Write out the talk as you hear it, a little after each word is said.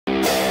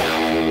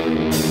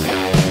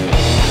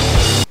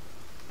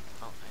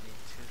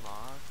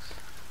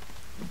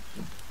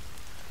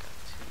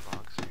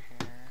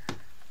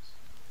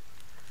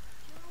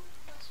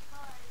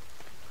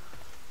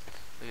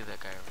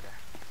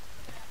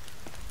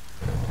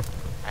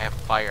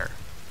fire.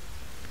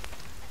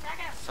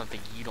 Something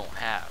you don't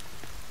have.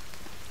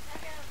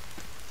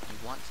 You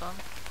want some?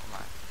 Come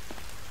on.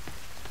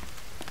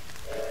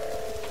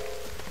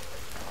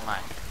 Come on.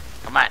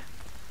 Come on.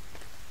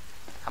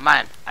 Come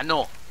on. I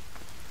know.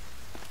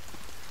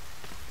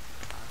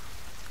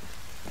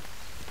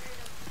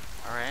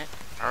 Alright.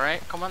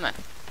 Alright. Come on then.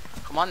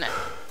 Come on then.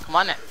 Come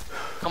on then.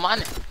 Come on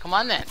then. Come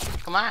on then.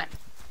 Come on.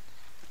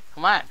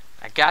 Come on.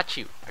 I got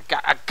you. I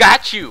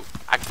got you.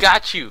 I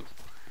got you.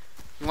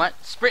 You want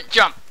sprint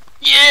jump?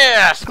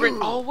 Yeah! Sprint.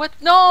 Oh, what?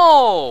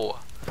 No!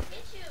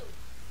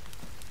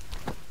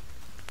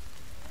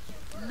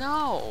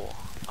 No!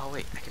 Oh,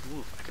 wait. I can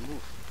move. I can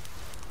move.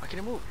 I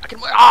can move. I can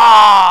move.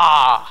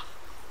 Ah!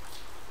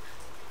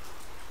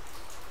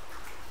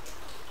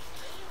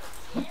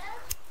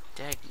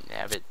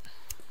 Dagnabbit.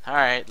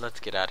 Alright, let's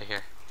get out of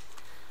here.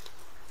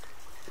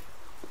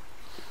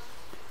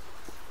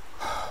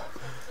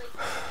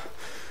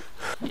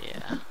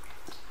 Yeah.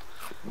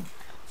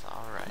 It's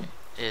alright.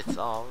 It's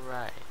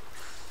alright.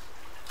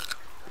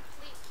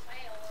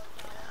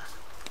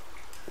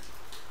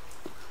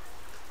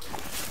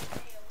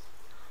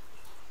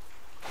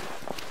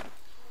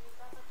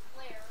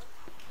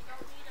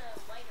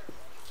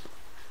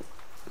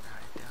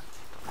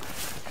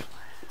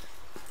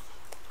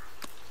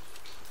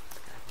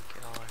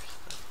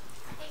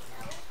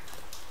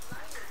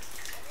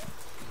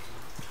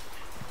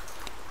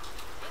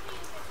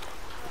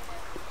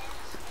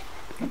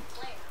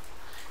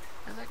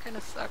 Kind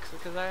of sucks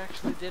because I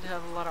actually did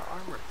have a lot of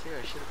armor too.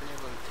 I should have been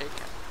able to take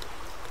it.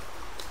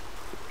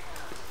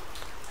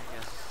 I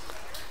guess.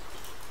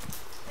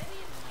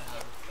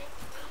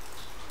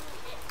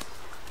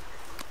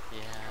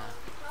 Yeah.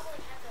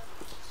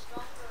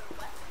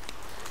 I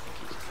think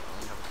he just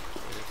owned up the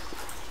case.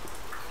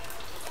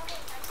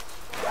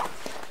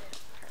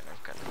 Alright,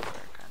 I've got the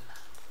flare gun.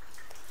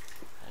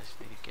 I just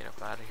need to get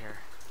up out of here.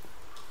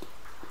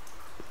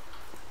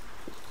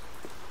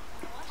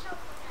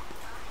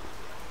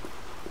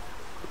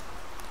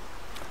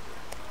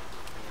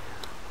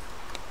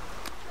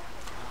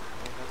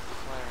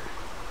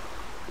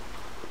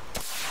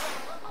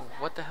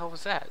 What the hell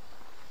was that?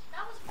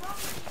 That was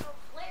probably your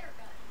flare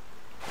gun.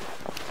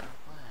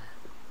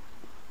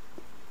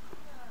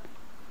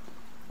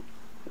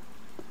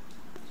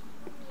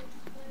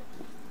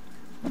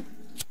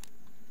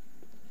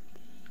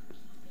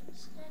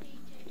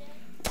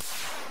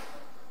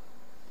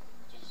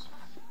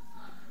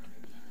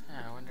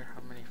 Yeah, I wonder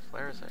how many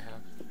flares I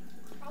have.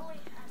 Probably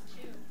have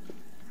 2.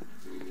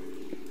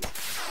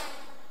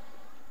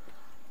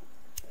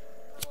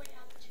 Probably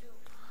have 2.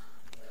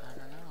 I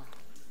don't know.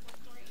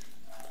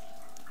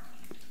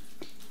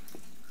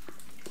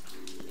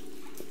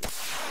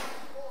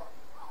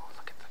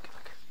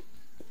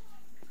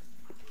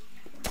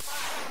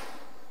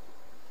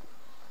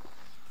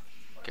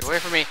 Get away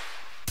from me!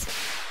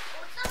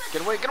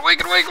 Get away, get away,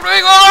 get away, get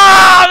away!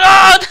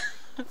 Oh,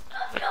 no!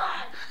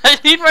 I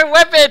need my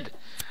weapon!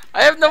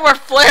 I have no more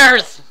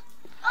flares!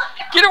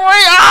 Get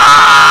away!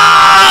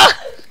 Ah!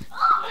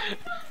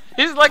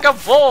 He's like a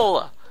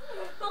bull!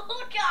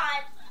 Oh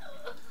god!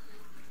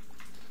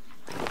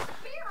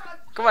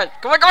 Come on,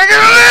 come on, come on, get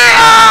away!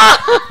 Ah!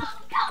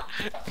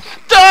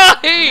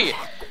 Die!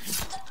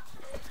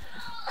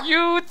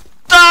 You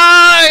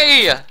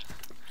die!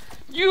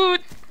 You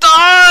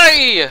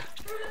die!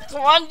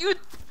 Come on, you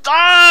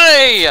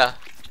die!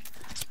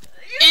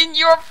 In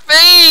your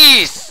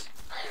face!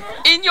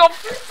 In your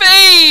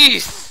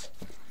face!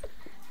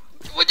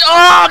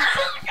 Oh!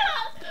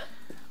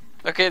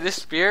 Okay, this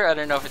spear, I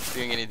don't know if it's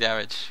doing any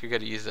damage. We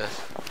gotta use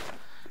this.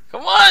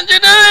 Come on,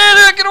 get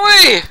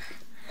away!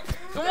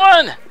 Come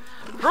on!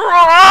 Come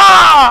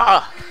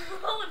on!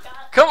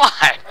 Come on!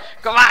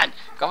 Come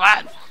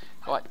on!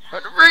 Come on!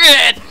 Bring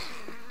it in!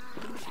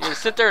 You gonna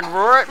sit there and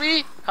roar at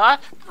me? Huh?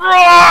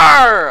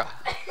 Roar!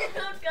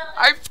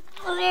 I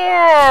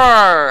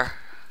roar!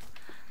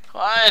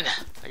 Come on!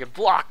 I can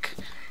block!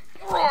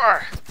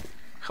 Roar!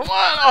 Come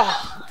on!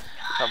 Oh!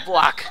 A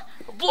block!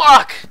 A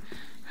block!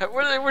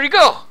 Where'd he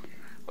go?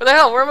 Where the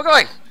hell? Where am I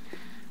going?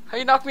 How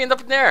you knock me up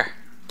in the air?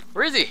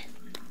 Where is he?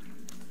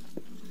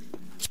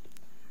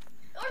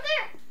 Over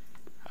there!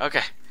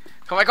 Okay.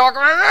 Come on, come on,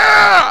 come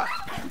on!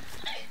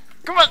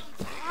 Come on!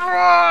 Come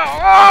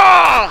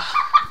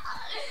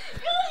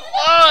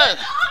on!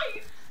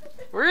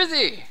 Where is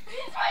he?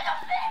 He's right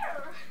up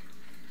there!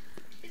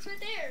 He's right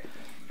there.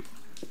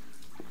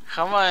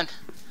 Come on.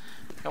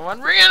 Come on,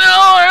 bring it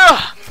on!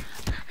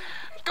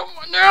 Come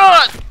on,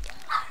 no!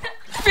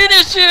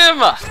 Finish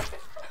him!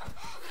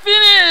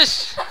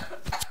 Finish!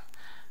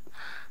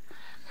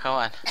 Come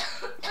on.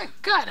 My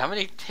god, how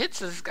many hits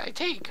does this guy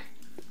take?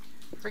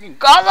 Freaking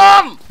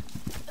Gollum!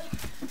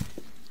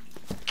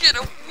 Get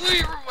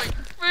away from my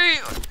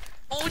face!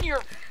 On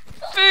your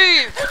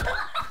face!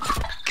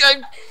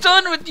 I'm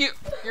done with you!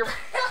 Your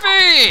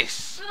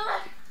face!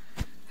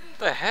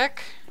 The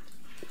heck?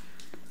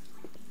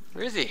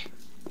 Where is he?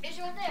 He's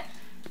right there.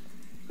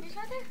 He's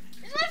right there.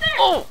 He's right there!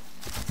 Oh!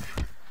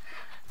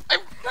 I'm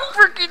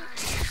freaking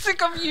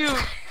sick of you!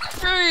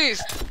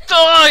 Face!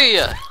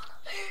 Die!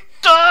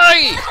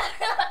 Die!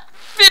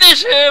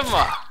 Finish him!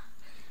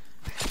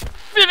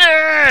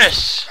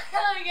 Finish!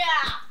 Oh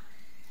yeah!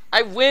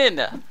 I win!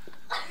 That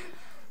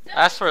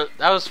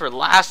was for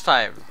last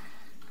time.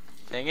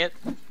 Dang it.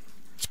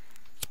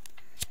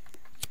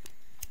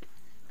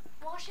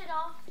 Wash it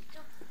off to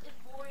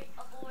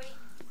avoid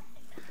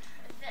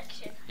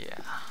infection.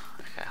 Yeah.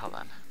 Okay, hold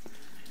on.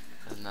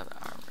 There's another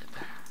arm right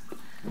there.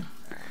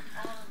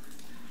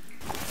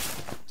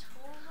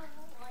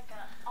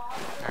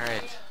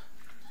 Alright.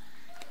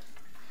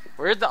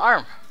 Where's the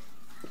arm?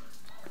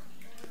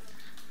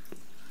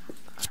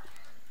 I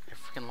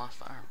freaking lost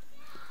the arm.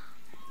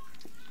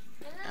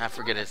 I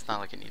forget it's not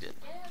like I need it.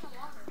 Get it in the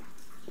water.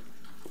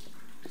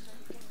 So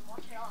you can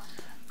wash it off.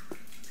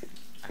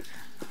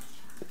 Okay.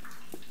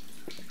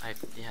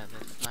 Yeah,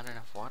 there's not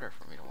enough water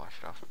for me to wash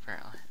it off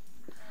apparently.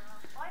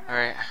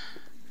 Alright.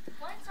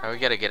 Alright, we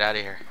gotta get out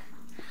of here.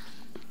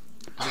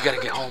 We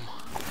gotta get home.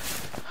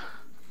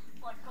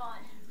 Oh God.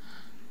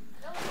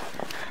 That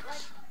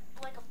was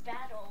like a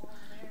battle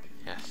over there.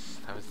 Yes,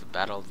 that was the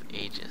battle of the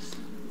ages.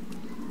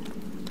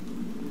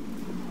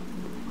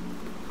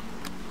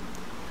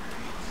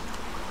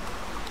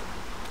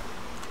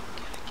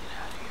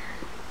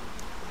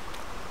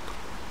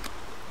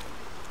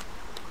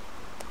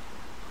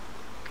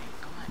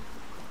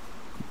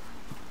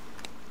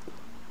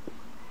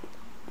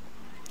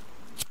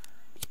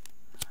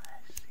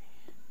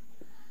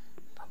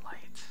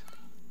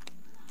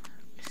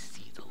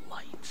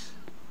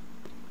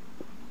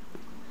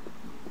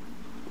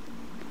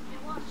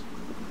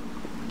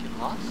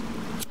 Lost?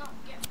 No,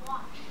 get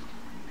washed.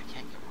 I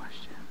can't get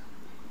washed yet.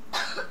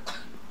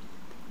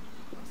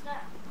 What's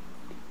that?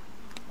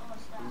 Oh,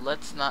 what's that?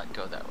 Let's not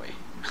go that way.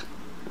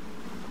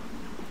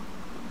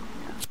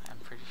 Yeah, I'm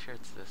pretty sure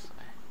it's this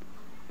way.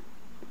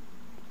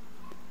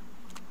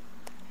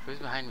 Who's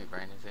behind me,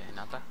 Brian? Is it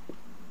Hinata?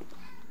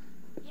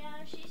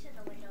 Yeah, she's in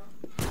the window.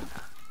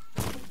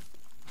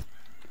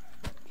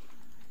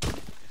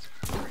 It's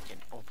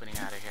freaking opening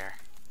out of here.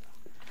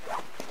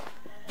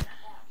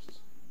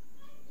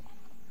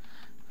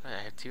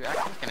 I have 2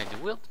 axes. Can I do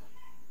wield?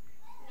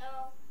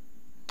 No.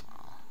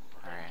 Oh,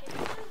 alright. Can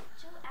you do 2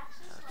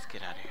 axes? Let's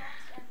get out of here.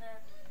 And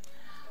then the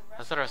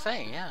That's what I was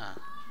saying, yeah.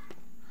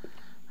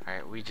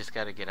 Alright, we just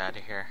gotta get out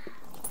of here.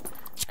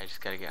 I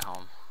just gotta get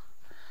home.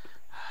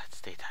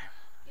 It's daytime.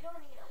 You don't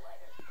need a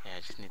lighter.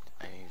 Yeah,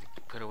 I need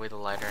to put away the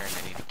lighter and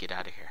I need to get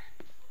out of here.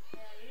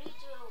 Yeah, you need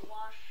to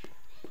wash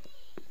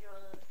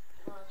your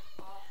blood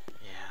off.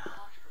 Yeah.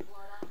 Wash the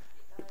blood off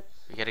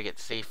because We gotta get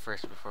safe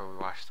first before we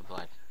wash the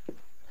blood.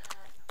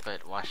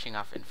 But washing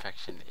off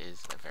infection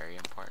is a very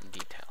important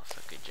detail,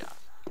 so good job.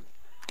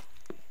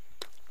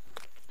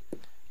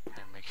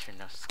 Gotta make sure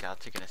no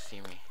scouts are gonna see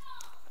me.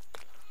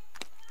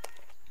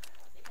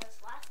 because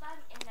last time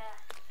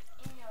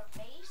in your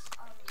base,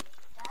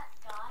 that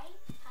guy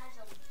has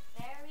a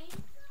very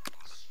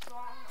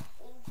strong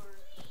ogre.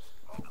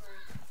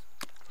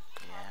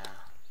 Yeah.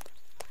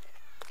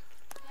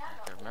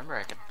 Yeah, I remember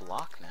I could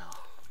block now.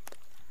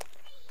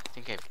 I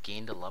think I've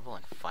gained a level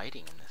in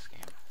fighting in this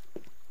game.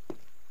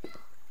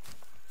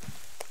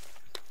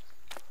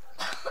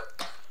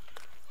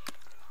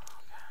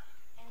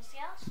 Any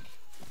scouts?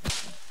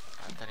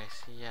 Not that I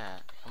see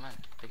yet. Come on,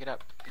 pick it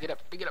up, pick it up,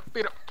 pick it up,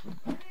 pick it up.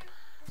 Maybe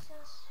this is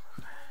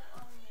full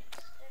on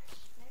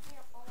sticks. Maybe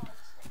you're full on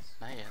sticks.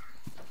 Not yet.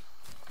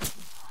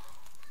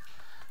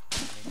 I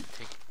need to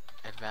take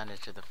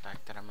advantage of the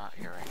fact that I'm out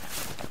here right now.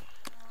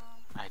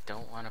 I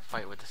don't want to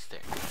fight with the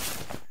stick. The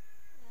stick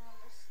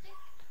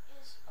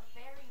is a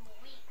very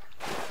weak.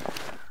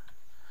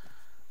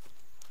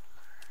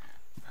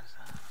 What's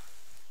that?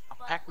 A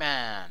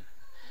Pac-Man!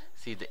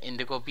 See the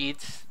indigo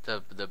beads,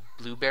 the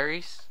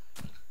blueberries?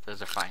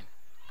 Those are fine.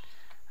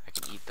 I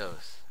can eat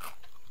those.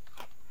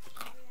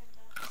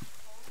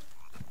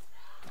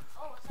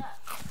 Oh, what's that?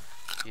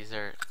 These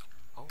are...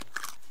 Oh,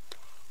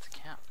 it's a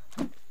camp.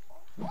 Oh,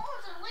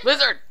 it's a lizard!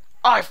 Lizard!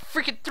 Oh, I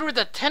freaking threw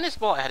the tennis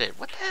ball at it.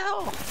 What the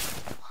hell? What?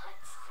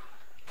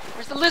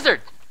 Where's the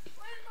lizard?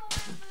 Where's the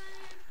lizard?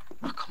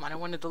 Oh, come on, I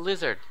wanted the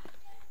lizard.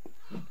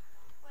 Wait,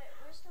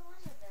 where's the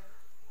lizard then?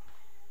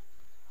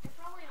 It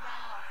probably ran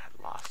off.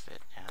 I lost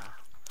it, yeah.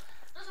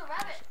 There's a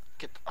rabbit!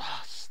 Get...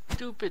 Oh,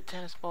 stupid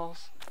tennis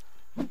balls.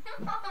 Oh,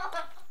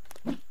 God.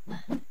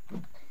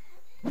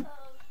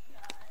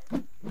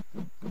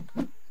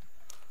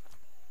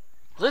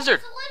 Lizard!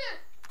 It's a lizard!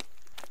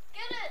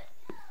 Get it!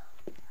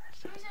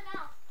 Where's it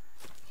now?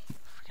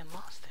 Freaking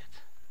lost it.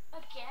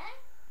 Again?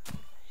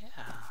 Yeah.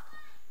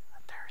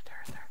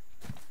 There.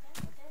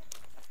 Okay.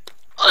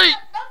 Ay!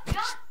 No,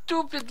 God!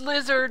 Stupid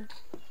lizard!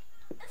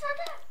 It's right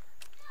there!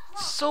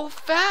 Look, So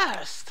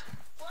fast!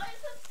 why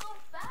is it so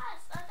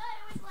fast? I thought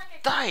it was like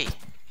a Die!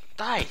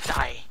 Die!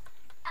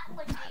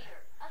 alligator.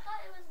 I thought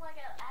it was like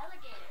an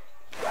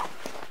alligator.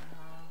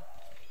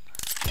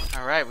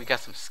 Alright, we got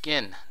some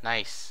skin.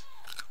 Nice.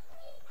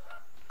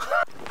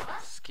 What?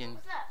 Skin.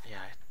 What's that? Yeah,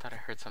 I thought I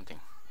heard something.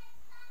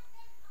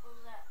 What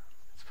was that?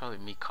 It's probably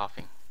me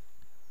coughing.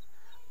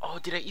 Oh,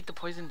 did I eat the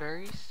poison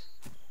berries?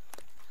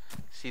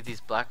 See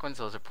these black ones?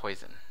 Those are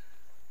poison.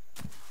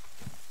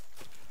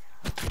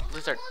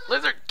 Lizard!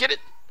 Lizard! Get it!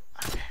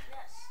 Okay.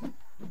 Yes. And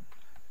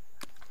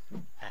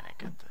I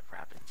got the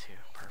rabbit too.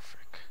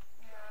 Perfect.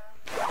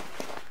 Yeah.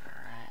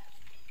 Alright.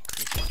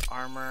 Increases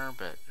armor,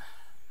 but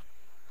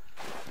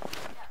Yeah,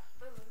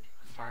 food.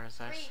 as far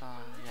as I saw,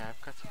 yeah,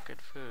 I've got some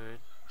good food.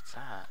 What's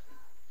that?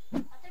 I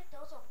think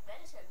those are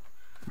medicine.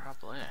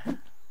 Probably. Because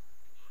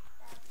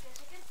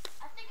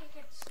I think it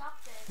could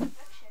stop the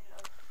infection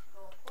of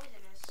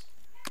poisonous.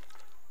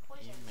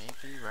 You may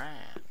be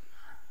right.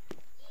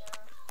 Yeah.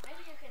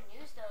 Maybe you can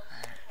use those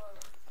for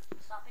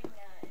stopping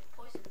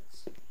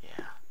poisons.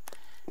 Yeah.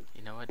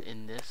 You know what?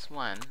 In this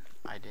one,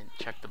 I didn't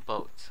check the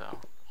boat, so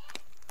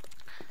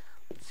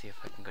let's see if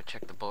I can go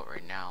check the boat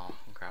right now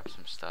and grab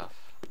some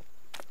stuff.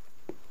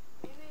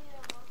 Maybe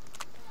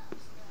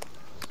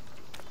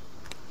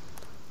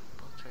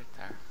Boat's right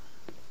there.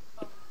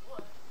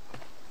 wood.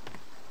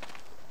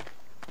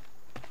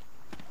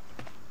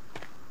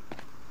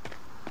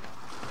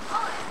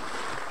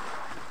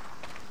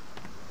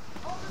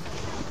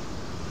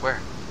 Where?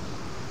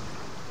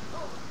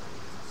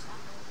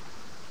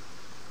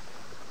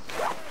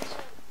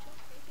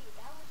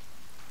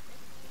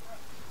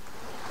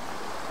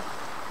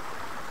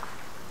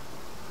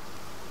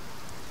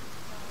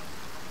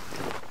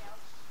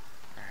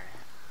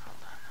 Alright,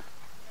 hold on.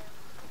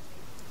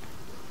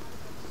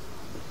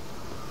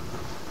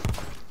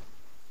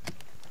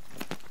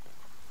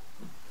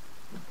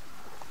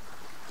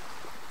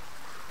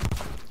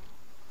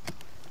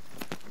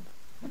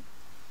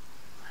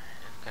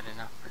 I've got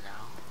enough for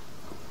now.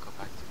 I'll go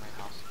back to my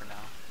house for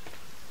now.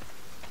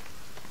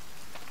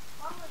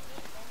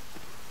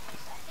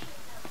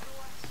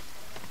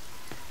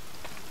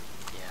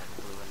 Yeah,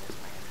 the blue one is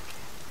my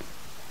energy.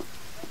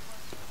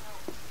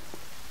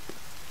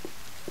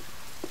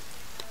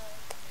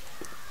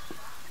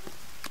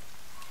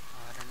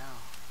 Oh, I don't know.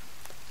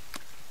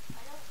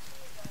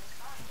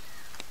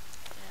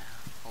 Yeah.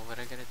 Well, what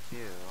I gotta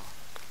do? Oh,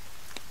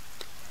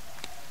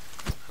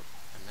 I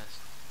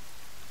missed.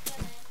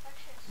 Okay,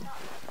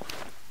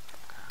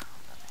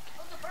 hold on, I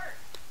can't.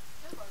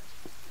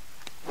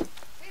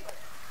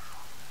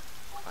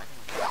 Fighting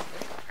with a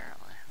stick,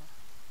 apparently.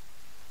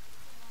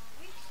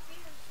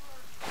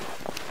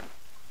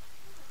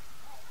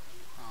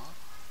 Oh.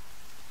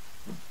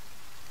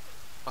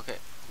 Okay,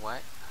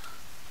 what?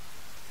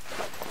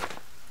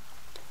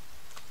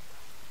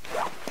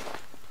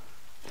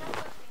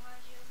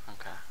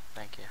 Okay,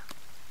 thank you.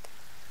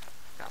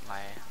 Got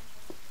my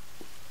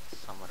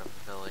somewhat of a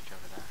village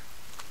over there.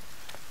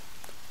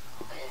 So,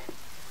 I'm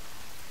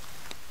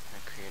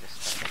gonna create a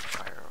static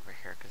fire over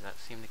here because that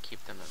seemed to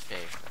keep them at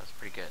bay. That was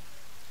pretty good.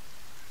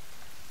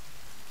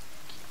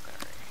 Keep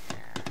that right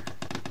here.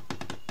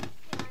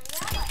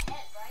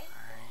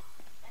 Alright.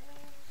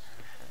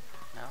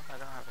 No, I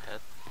don't have a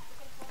head.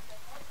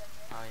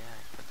 Oh yeah, I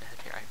put the head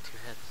here. I have 2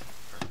 heads.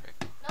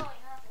 Perfect. No,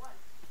 you have one.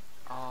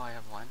 Oh, I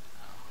have 1?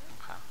 Oh,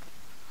 okay.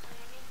 So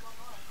you need one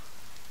more.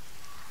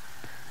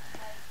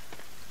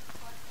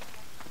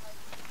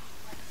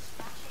 Like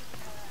smashing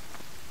the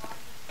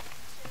body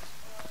pieces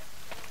or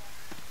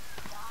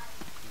die.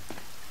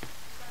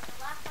 Because the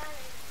last time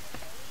it was the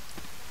bait,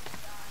 things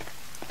died.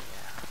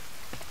 Yeah.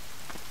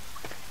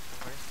 So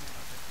where's my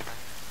other fire?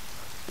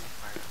 Oh, there's no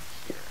fire up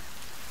here.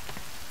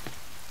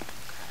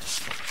 Okay,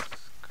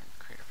 let's go and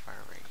create a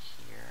fire right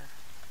here.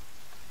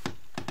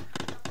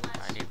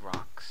 I need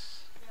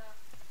rocks. Yeah.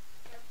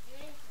 You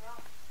need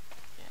rocks.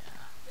 Yeah.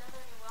 Do you have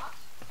any rocks?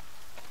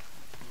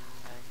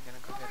 I'm gonna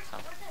go get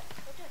some.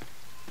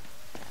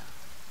 Yeah.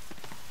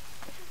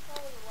 You should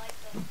probably light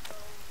them so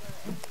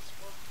the enemies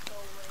will go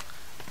away.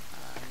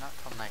 Not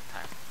till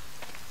nighttime.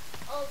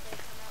 Oh, they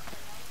come out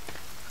at night?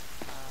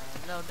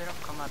 No, they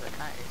don't come out at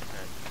night,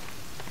 but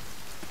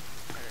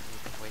I don't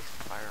need to waste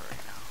fire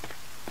right now.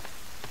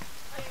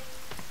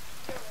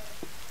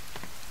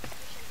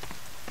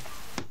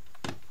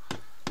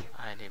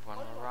 I need one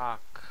more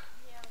rock.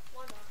 Yeah,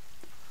 one more.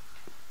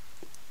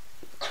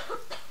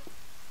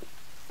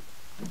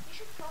 You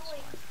should probably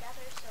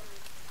gather some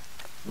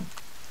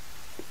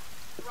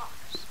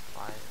rocks.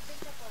 Supplies.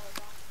 Pick up a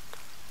rock.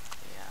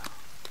 Yeah.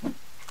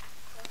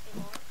 Nothing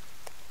more.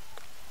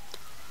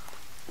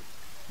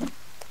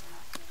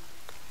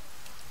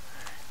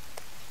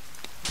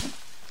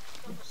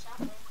 Go for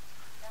sapling.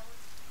 That would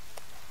stop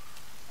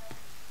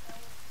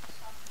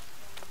me from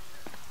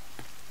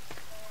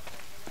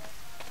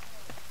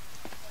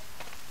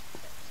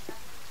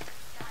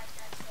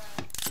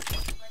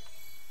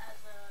as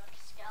a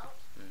scout.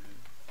 Mm-hmm.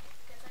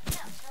 Because I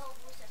can't tell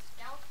who's a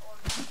scout or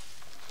not.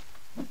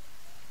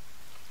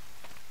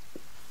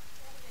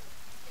 Not even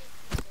think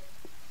who's a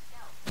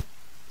scout.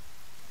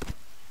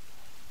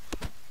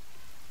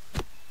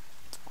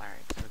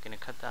 Alright, so we're gonna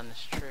cut down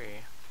this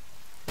tree,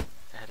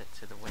 head it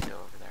to the window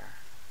over there,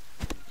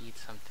 and eat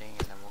something,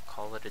 and then we'll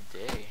call it a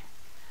day.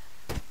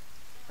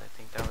 I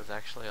think that was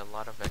actually a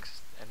lot of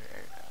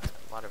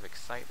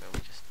excitement we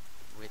just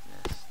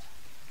witnessed.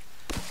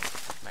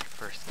 My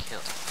first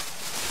kill.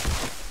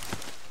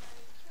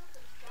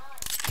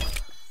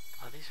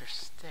 Oh, these are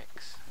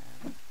sticks,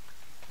 man.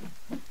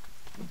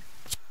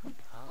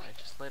 Well, I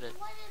just lit did it.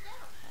 Light it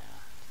down.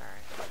 Yeah, sorry.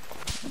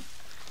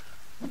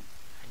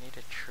 I need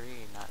a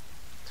tree, not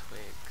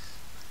twigs.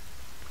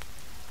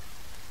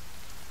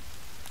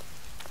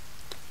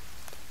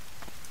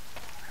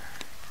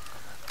 Alright, go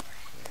back over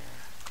here.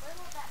 Where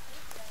will that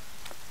picture?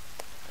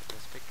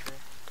 This picture?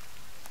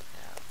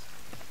 Yeah, that's what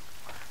I'm looking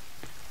for.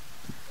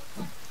 Looks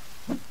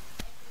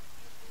like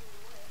every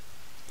wood.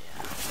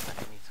 Yeah,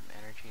 but I need some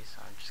energy, so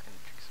I'm just gonna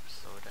drink some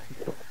soda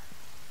here.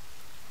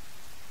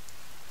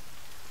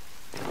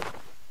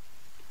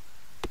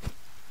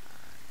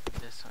 Alright,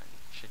 this one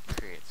should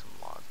create some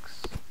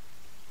logs.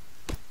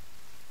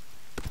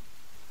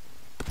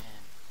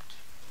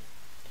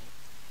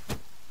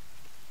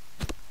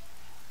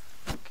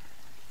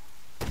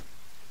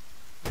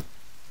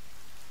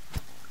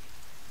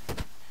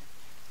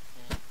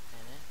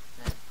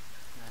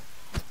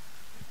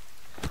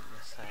 And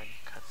this side,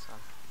 cut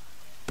some.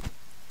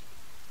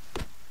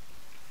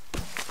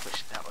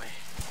 Push that way.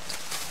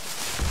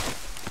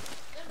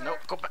 No,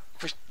 go back.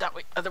 Push that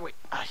way. Other way.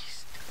 Ah,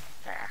 he's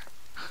there.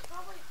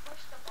 Probably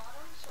push the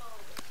bottom so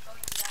it's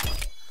going that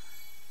way.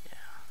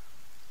 Yeah.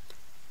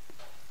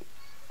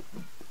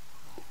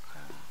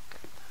 Okay,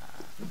 get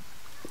that.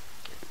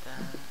 Get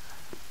that.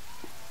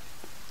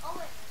 Oh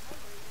wait,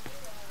 remember you need a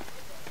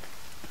ribbon.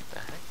 What the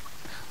heck?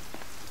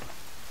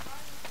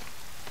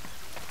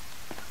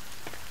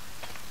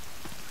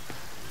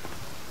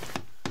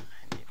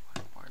 I need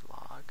one more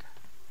log.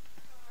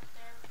 Right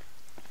there.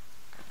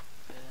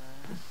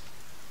 This.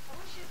 I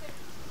wish you could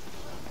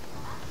flip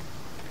that.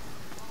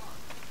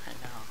 I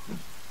know.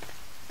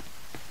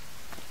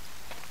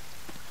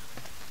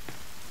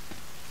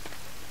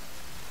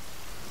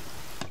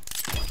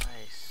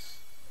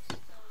 Nice. The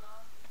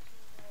log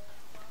into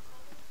the log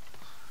holder.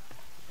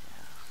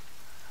 Yeah.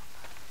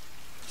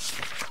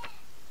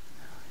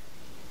 Now I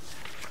need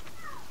here.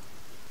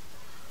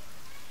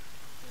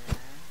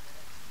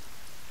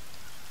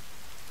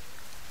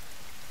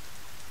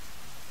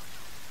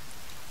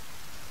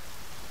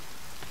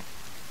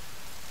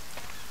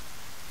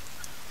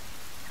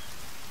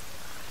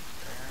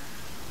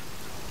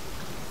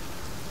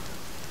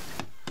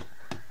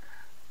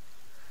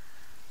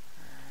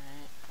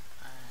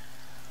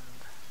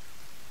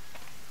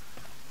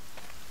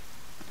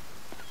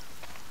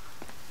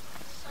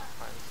 So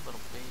far this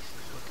little base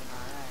is looking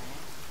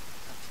alright.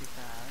 Not too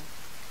bad.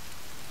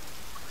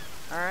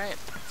 Alright,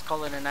 let's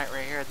call it a night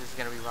right here. This is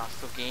gonna be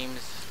RostoGames.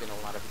 There's been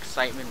a lot of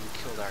excitement. We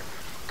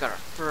got our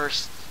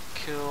first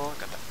kill,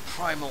 got the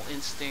primal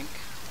instinct.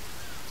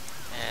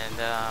 And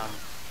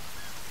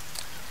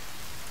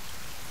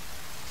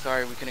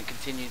sorry we couldn't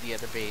continue the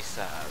other base.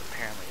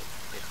 Apparently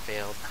it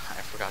failed.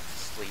 I forgot to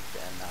sleep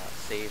and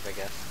save, I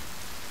guess.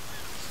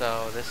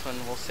 So this one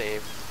will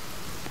save.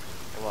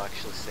 It will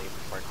actually save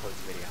before I close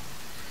the video.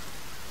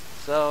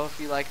 So if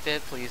you liked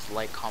it, please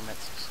like, comment,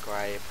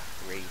 subscribe,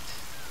 rate,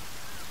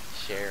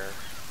 share.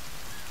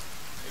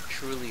 I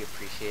truly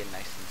appreciate it and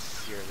I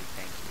sincerely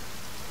thank you.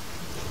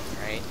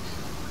 Alright?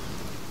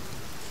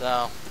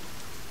 So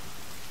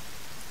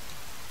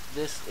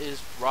this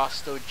is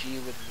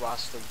RostoG with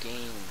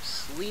RostoGames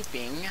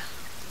sleeping.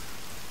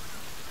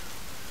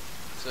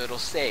 So it'll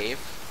save.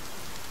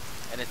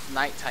 And it's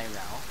nighttime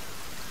now.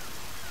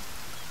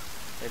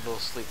 Maybe we'll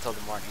sleep till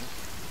the morning.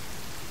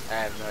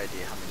 I have no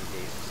idea how many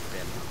days it's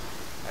been.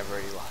 I've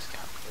already lost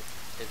count.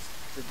 It's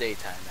the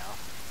daytime now.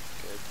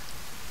 Good.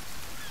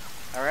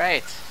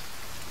 Alright.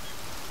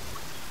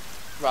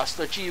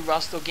 RostoG,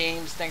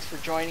 RostoGames, thanks for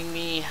joining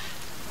me.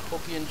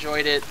 Hope you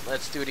enjoyed it.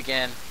 Let's do it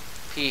again.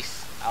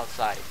 Peace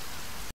outside.